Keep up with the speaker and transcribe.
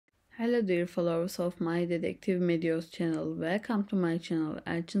Hello dear followers of my Detective Medios channel. Welcome to my channel.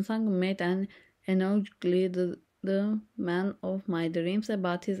 Elçin Sangu met an ugly the man of my dreams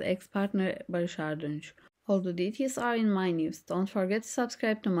about his ex-partner Barış Arduç. All the details are in my news. Don't forget to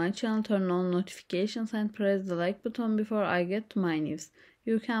subscribe to my channel, turn on notifications and press the like button before I get to my news.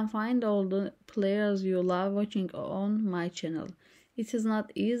 You can find all the players you love watching on my channel. It is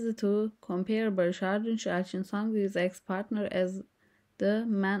not easy to compare Barış Arduç, Elçin Sangu's ex-partner as the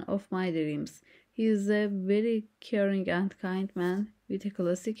man of my dreams. He is a very caring and kind man with a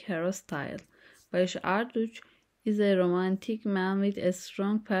classic hero style. Barış Arduç is a romantic man with a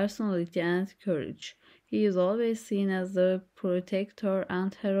strong personality and courage. He is always seen as the protector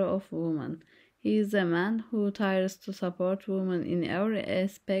and hero of women. He is a man who tries to support women in every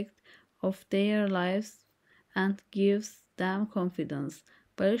aspect of their lives and gives them confidence.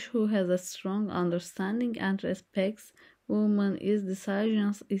 Barış, who has a strong understanding and respects women's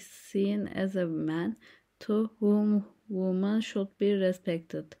decisions, is seen as a man to whom women should be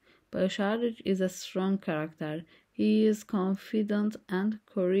respected. Barış Arduç is a strong character. He is confident and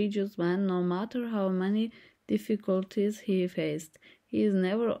courageous man no matter how many difficulties he faced. He is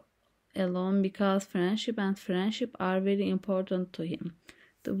never alone because friendship are very important to him.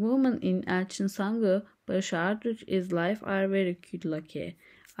 The women in Elçin Sangu, Barış Arduç is life are very lucky.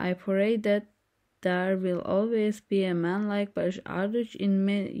 I pray that there will always be a man like Barış Arduç in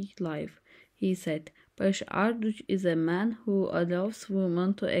my life, he said. Barış Arduç is a man who allows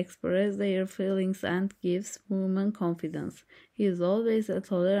women to express their feelings and gives women confidence. He is always a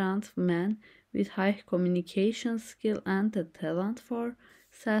tolerant man with high communication skill and a talent for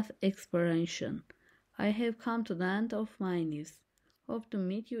self-expression. I have come to the end of my news. Hope to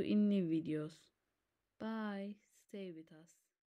meet you in new videos. Bye. Stay with us.